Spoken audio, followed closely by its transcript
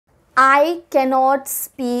I cannot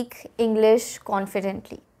speak English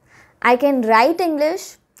confidently. I can write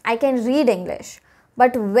English, I can read English,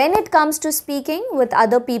 but when it comes to speaking with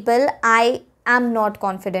other people, I am not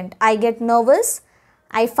confident. I get nervous,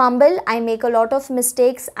 I fumble, I make a lot of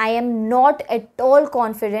mistakes. I am not at all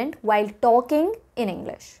confident while talking in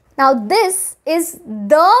English. Now, this is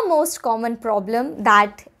the most common problem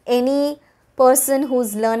that any person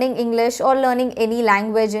who's learning English or learning any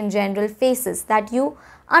language in general faces, that you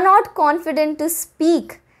are not confident to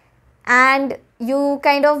speak and you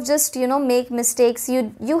kind of just make mistakes.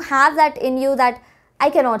 You have that in you that I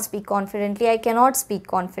cannot speak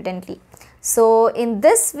confidently. So in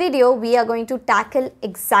this video we are going to tackle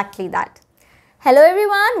exactly that. Hello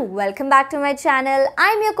everyone, welcome back to my channel.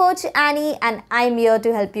 I'm your coach Annie and I'm here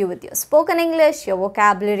to help you with your spoken English, your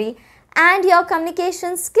vocabulary and your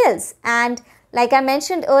communication skills. And like I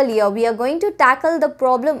mentioned earlier, we are going to tackle the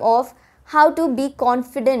problem of how to be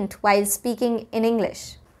confident while speaking in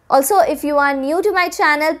English. Also, if you are new to my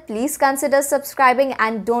channel, please consider subscribing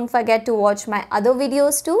and don't forget to watch my other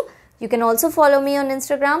videos too. You can also follow me on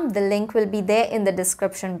Instagram. The link will be there in the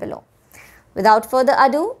description below. Without further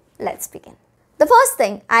ado, let's begin. The first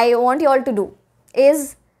thing I want you all to do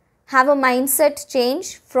is have a mindset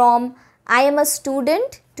change from I am a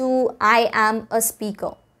student to I am a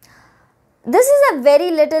speaker. This is a very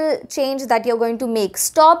little change that you're going to make.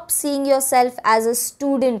 Stop seeing yourself as a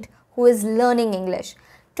student who is learning English.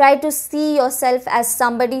 Try to see yourself as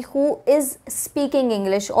somebody who is speaking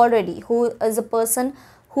English already, who is a person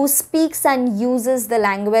who speaks and uses the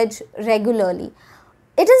language regularly.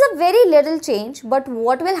 It is a very little change, but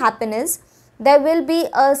what will happen is there will be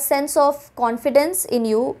a sense of confidence in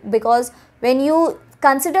you, because when you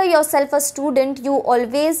consider yourself a student, you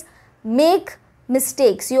always make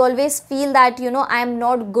mistakes. You always feel that I am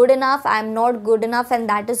not good enough, and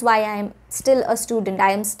that is why I am still a student,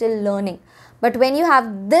 I am still learning. But when you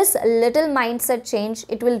have this little mindset change,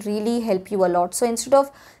 it will really help you a lot. So instead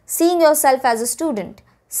of seeing yourself as a student,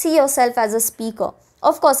 see yourself as a speaker.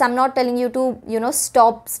 Of course, I'm not telling you to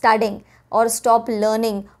stop studying or stop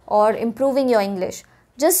learning or improving your English.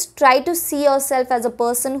 Just try to see yourself as a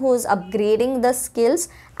person who is upgrading the skills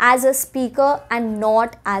as a speaker and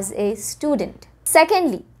not as a student.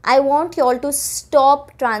 Secondly, I want you all to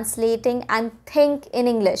stop translating and think in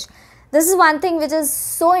English. This is one thing which is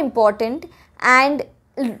so important, and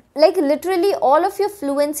like literally all of your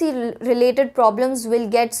fluency related problems will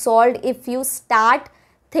get solved if you start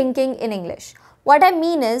thinking in English. What I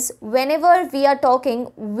mean is, whenever we are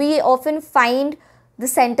talking, we often find the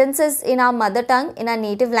sentences in our mother tongue, in our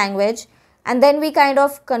native language, and then we kind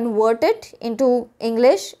of convert it into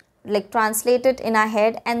English, like translate it in our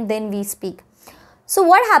head, and then we speak. So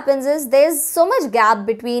what happens is, there's so much gap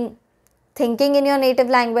between thinking in your native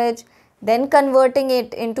language, then converting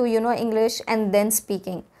it into English, and then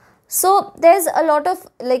speaking. So there's a lot of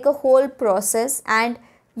like a whole process, and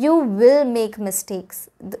you will make mistakes.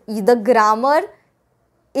 The grammar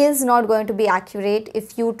is not going to be accurate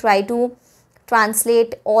if you try to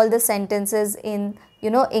translate all the sentences in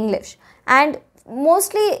English, and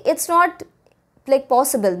mostly it's not like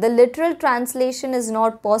possible. The literal translation is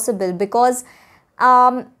not possible, because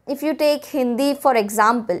if you take Hindi for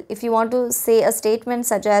example, if you want to say a statement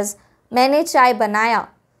such as मैंने चाय बनाया,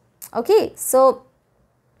 okay, so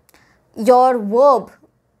your verb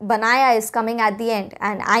banaya is coming at the end,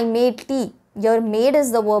 and I made tea. Your made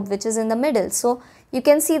is the verb which is in the middle. So you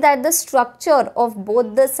can see that the structure of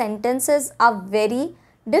both the sentences are very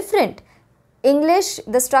different.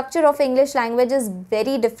 The structure of English language is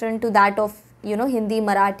very different to that of Hindi,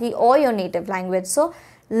 Marathi or your native language. So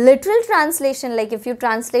literal translation, like if you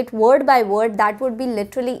translate word by word, that would be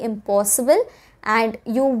literally impossible and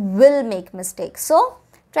you will make mistakes. So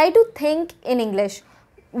try to think in English.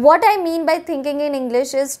 What I mean by thinking in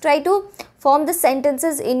English is, try to form the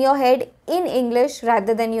sentences in your head in English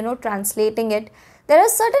rather than translating it. There are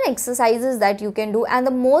certain exercises that you can do, and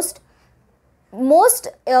the most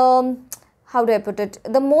how do I put it,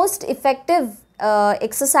 the most effective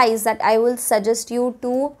exercise that I will suggest you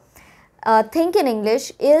to think in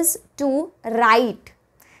English is to write.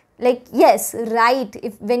 Like, yes,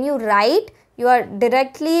 write. When you write, you are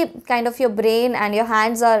directly kind of, your brain and your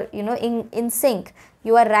hands are in sync.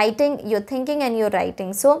 You are writing, you're thinking and you're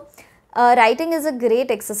writing. So writing is a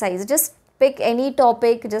great exercise. Just pick any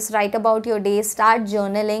topic, just write about your day, start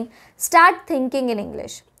journaling, start thinking in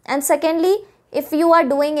English. And secondly, if you are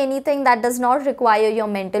doing anything that does not require your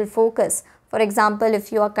mental focus, for example,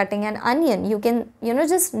 if you are cutting an onion, you can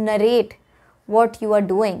just narrate what you are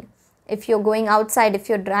doing. If you're going outside, if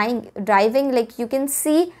you're driving, like you can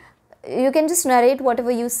see you can just narrate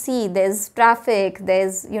whatever you see. There's traffic,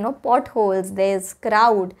 there's, you know, potholes, there's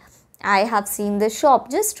crowd, I have seen the shop.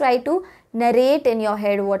 Just try to narrate in your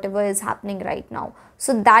head whatever is happening right now.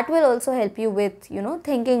 So that will also help you with, you know,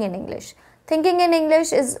 thinking in English. Thinking in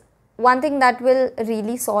English is one thing that will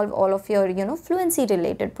really solve all of your, you know, fluency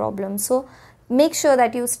related problems. So make sure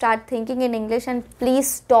that you start thinking in English and please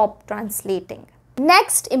stop translating.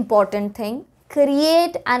 Next important thing,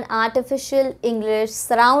 create an artificial English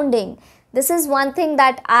surrounding. This is one thing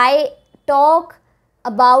that I talk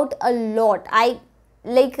about a lot. I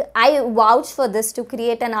vouch for this, to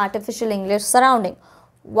create an artificial English surrounding.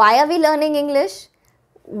 Why are we learning English?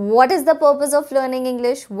 What is the purpose of learning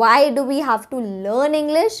English? Why do we have to learn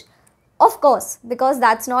English? Of course, because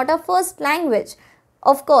that's not our first language.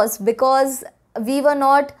 Of course, because we were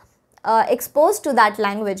not exposed to that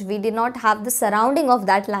language. We did not have the surrounding of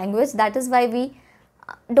that language. That is why we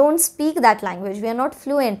don't speak that language. We are not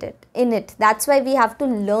fluent in it. That's why we have to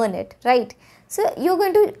learn it, right? So you're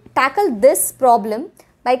going to tackle this problem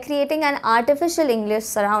by creating an artificial English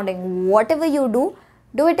surrounding. Whatever you do,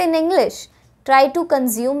 do it in English. Try to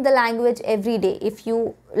consume the language every day. If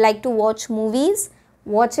you like to watch movies,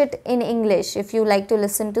 watch it in English. If you like to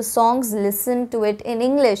listen to songs, listen to it in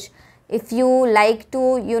English. If you like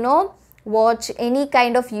to, you know, watch any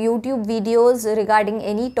kind of YouTube videos regarding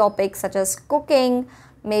any topic such as cooking,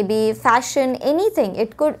 maybe fashion, anything,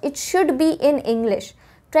 it should be in English.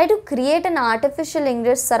 Try to create an artificial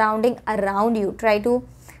English surrounding around you. Try to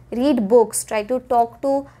read books, try to talk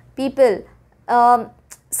to people.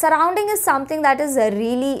 Surrounding is something that is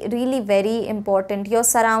really very important. Your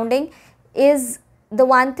surrounding is the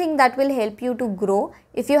one thing that will help you to grow.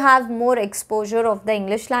 If you have more exposure of the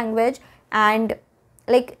English language, and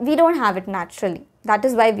like we don't have it naturally, that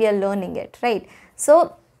is why we are learning it, right?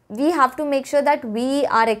 So we have to make sure that we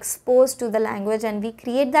are exposed to the language and we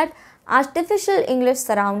create that artificial English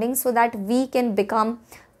surrounding so that we can become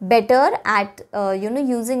better at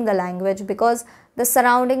using the language, because the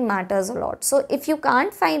surrounding matters a lot. So if you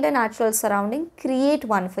can't find a natural surrounding, create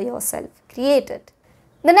one for yourself. Create it.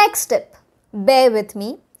 The next tip, bear with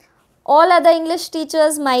me. All other English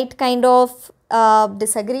teachers might kind of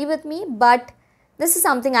disagree with me, but this is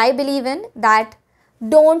something I believe in, that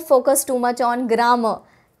don't focus too much on grammar.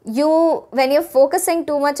 When you're focusing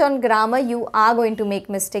too much on grammar, you are going to make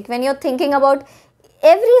mistake. When you're thinking about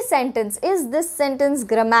every sentence, is this sentence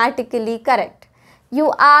grammatically correct, you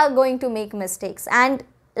are going to make mistakes. And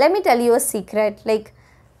let me tell you a secret, like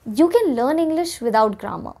you can learn English without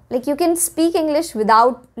grammar. Like you can speak English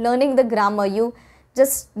without learning the grammar. You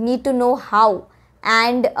just need to know how.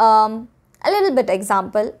 And a little bit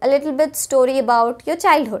example, a little bit story about your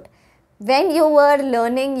childhood. When you were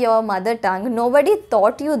learning your mother tongue, nobody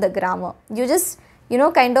taught you the grammar. You just,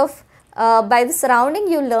 by the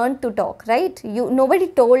surrounding you learned to talk, right? Nobody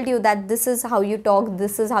told you that this is how you talk,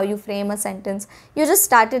 this is how you frame a sentence. You just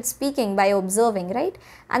started speaking by observing, right?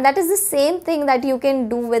 And that is the same thing that you can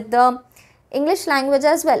do with the English language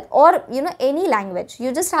as well, or any language.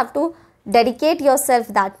 You just have to dedicate yourself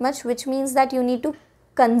that much, which means that you need to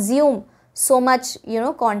consume so much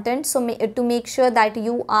content, to make sure that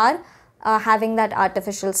you are having that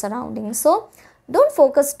artificial surrounding. So don't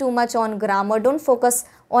focus too much on grammar. Don't focus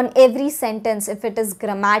on every sentence if it is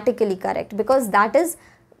grammatically correct, because that is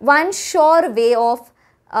one sure way of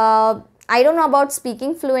I don't know about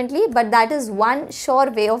speaking fluently, but that is one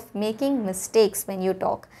sure way of making mistakes when you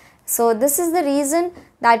talk. So this is the reason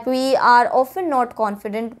that we are often not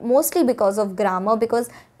confident, mostly because of grammar, because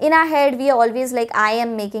in our head we are always like, I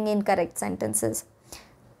am making incorrect sentences.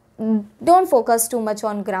 Don't focus too much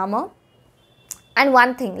on grammar. And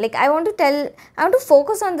one thing, like I want to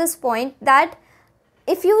focus on this point, that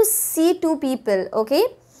if you see two people, okay,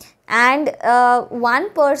 and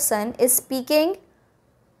one person is speaking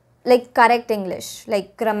like correct English,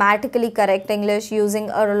 like grammatically correct English,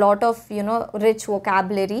 using a lot of rich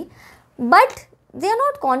vocabulary, but they are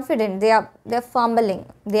not confident, they're fumbling,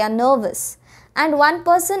 they are nervous, and one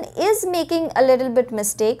person is making a little bit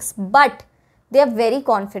mistakes, but they are very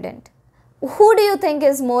confident. Who do you think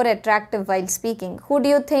is more attractive while speaking? Who do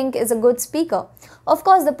you think is a good speaker? Of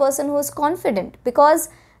course, the person who is confident, because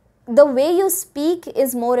the way you speak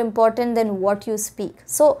is more important than what you speak.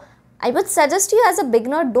 So I would suggest you, as a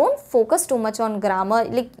beginner, don't focus too much on grammar.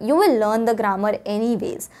 Like you will learn the grammar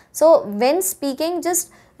anyways. So when speaking, just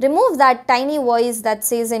remove that tiny voice that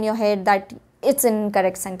says in your head that it's an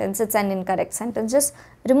incorrect sentence, it's an incorrect sentence. Just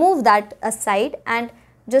remove that aside and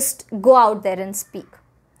just go out there and speak.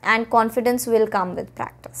 And confidence will come with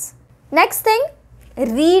practice. Next thing,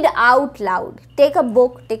 read out loud. Take a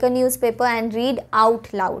book, take a newspaper and read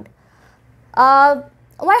out loud.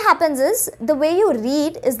 what happens is, the way you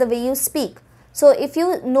read is the way you speak. So if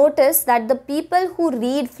you notice that the people who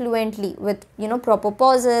read fluently with, proper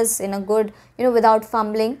pauses, in a good, without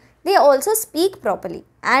fumbling, they also speak properly.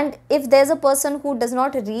 And if there's a person who does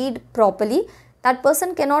not read properly, that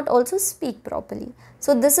person cannot also speak properly.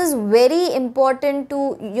 So this is very important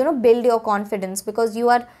to, build your confidence, because you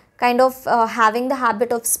are kind of having the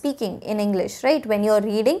habit of speaking in English, right? When you're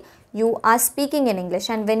reading, you are speaking in English,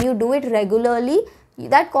 and when you do it regularly,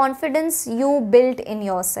 that confidence you built in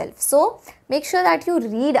yourself. So make sure that you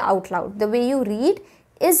read out loud. The way you read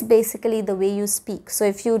is basically the way you speak. So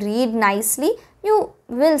if you read nicely, you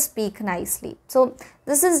will speak nicely. So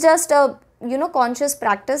this is just a conscious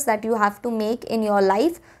practice that you have to make in your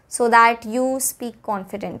life so that you speak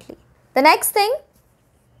confidently. The next thing,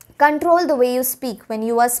 control the way you speak. When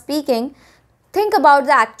you are speaking, think about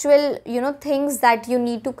the actual things that you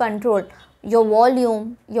need to control: your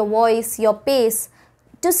volume, your voice, your pace.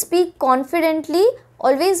 To speak confidently,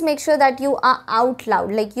 always make sure that you are out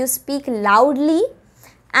loud, like you speak loudly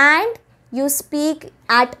and you speak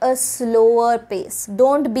at a slower pace.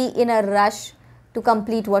 Don't be in a rush to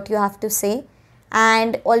complete what you have to say,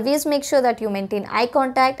 and always make sure that you maintain eye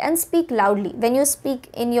contact and speak loudly. When you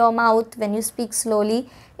speak in your mouth, when you speak slowly,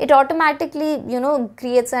 it automatically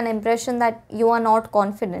creates an impression that you are not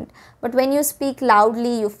confident. But when you speak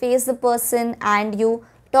loudly, you face the person and you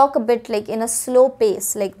talk a bit like in a slow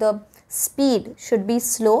pace, like the speed should be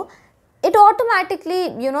slow, it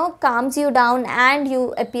automatically calms you down and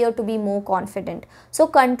you appear to be more confident. So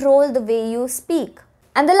control the way you speak.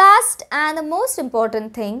 And the last and the most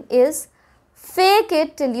important thing is, fake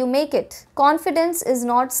it till you make it. Confidence is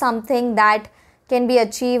not something that can be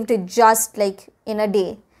achieved just like in a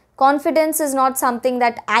day. Confidence is not something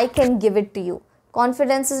that I can give it to you.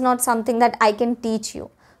 Confidence is not something that I can teach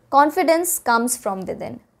you. Confidence comes from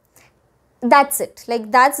within. That's it.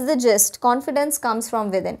 Like, that's the gist. Confidence comes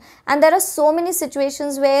from within. And there are so many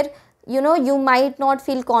situations where, you might not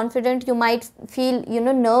feel confident. You might feel,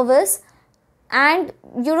 nervous, and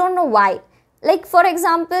you don't know why. Like, for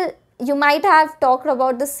example, you might have talked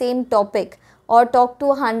about the same topic or talked to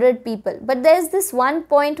 100 people, but there's this one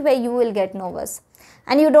point where you will get nervous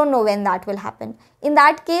and you don't know when that will happen. In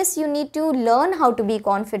that case, you need to learn how to be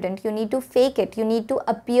confident. You need to fake it. You need to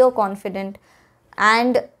appear confident.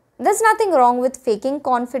 And there's nothing wrong with faking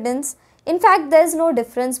confidence. In fact, there's no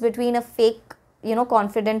difference between a fake,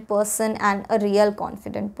 confident person and a real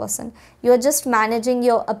confident person. You're just managing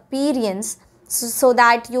your appearance so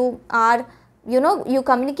that you are, you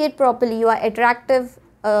communicate properly, you are attractive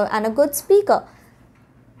and a good speaker.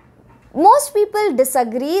 Most people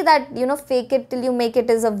disagree that, fake it till you make it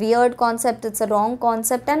is a weird concept, it's a wrong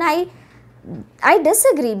concept, and I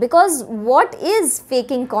disagree, because what is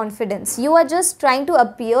faking confidence? You are just trying to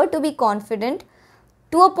appear to be confident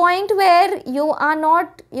to a point where you are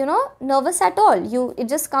not, nervous at all. It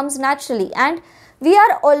just comes naturally, and we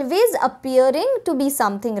are always appearing to be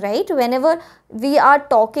something, right? Whenever we are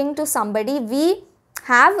talking to somebody, we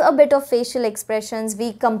have a bit of facial expressions,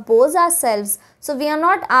 we compose ourselves, so we are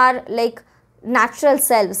not our natural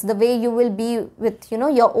selves, the way you will be with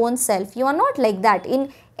your own self. You are not like that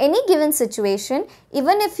in any given situation,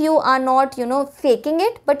 even if you are not faking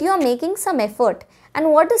it, but you are making some effort.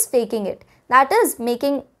 And what is faking it? That is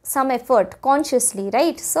making some effort consciously,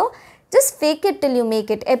 right? So just fake it till you make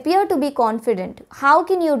it. Appear to be confident. How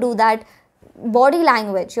can you do that? Body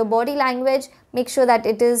language. Your body language, make sure that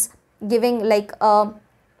it is giving like a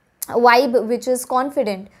vibe which is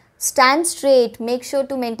confident. Stand straight. Make sure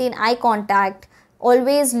to maintain eye contact.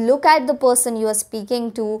 Always look at the person you are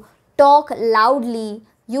speaking to. Talk loudly.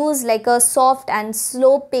 Use like a soft and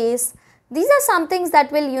slow pace. These are some things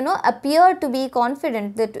that will, appear to be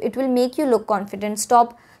confident, that it will make you look confident.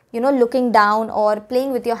 Stop, looking down or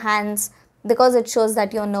playing with your hands because it shows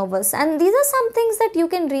that you're nervous. And these are some things that you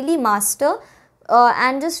can really master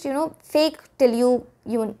and just, fake till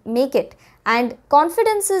you make it. And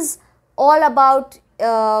confidence is all about,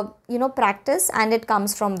 practice, and it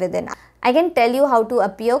comes from within. I can tell you how to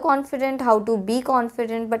appear confident, how to be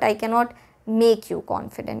confident, but I cannot make you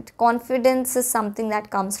confident. Confidence is something that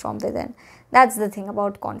comes from within. That's the thing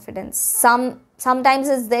about confidence. Sometimes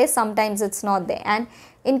it's there, sometimes it's not there, and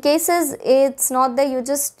in cases it's not there, you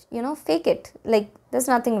just fake it. Like, there's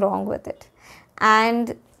nothing wrong with it.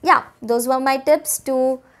 And yeah, those were my tips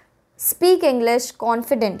to speak English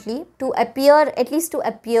confidently, to appear, at least to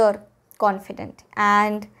appear confident.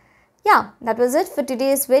 And yeah, that was it for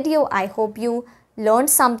today's video. I hope you learned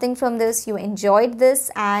something from this, you enjoyed this,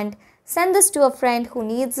 and send this to a friend who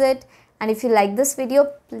needs it. And if you like this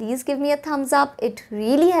video, please give me a thumbs up. It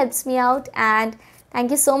really helps me out. And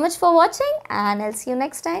Thank you so much for watching and I'll see you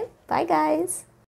next time. Bye guys.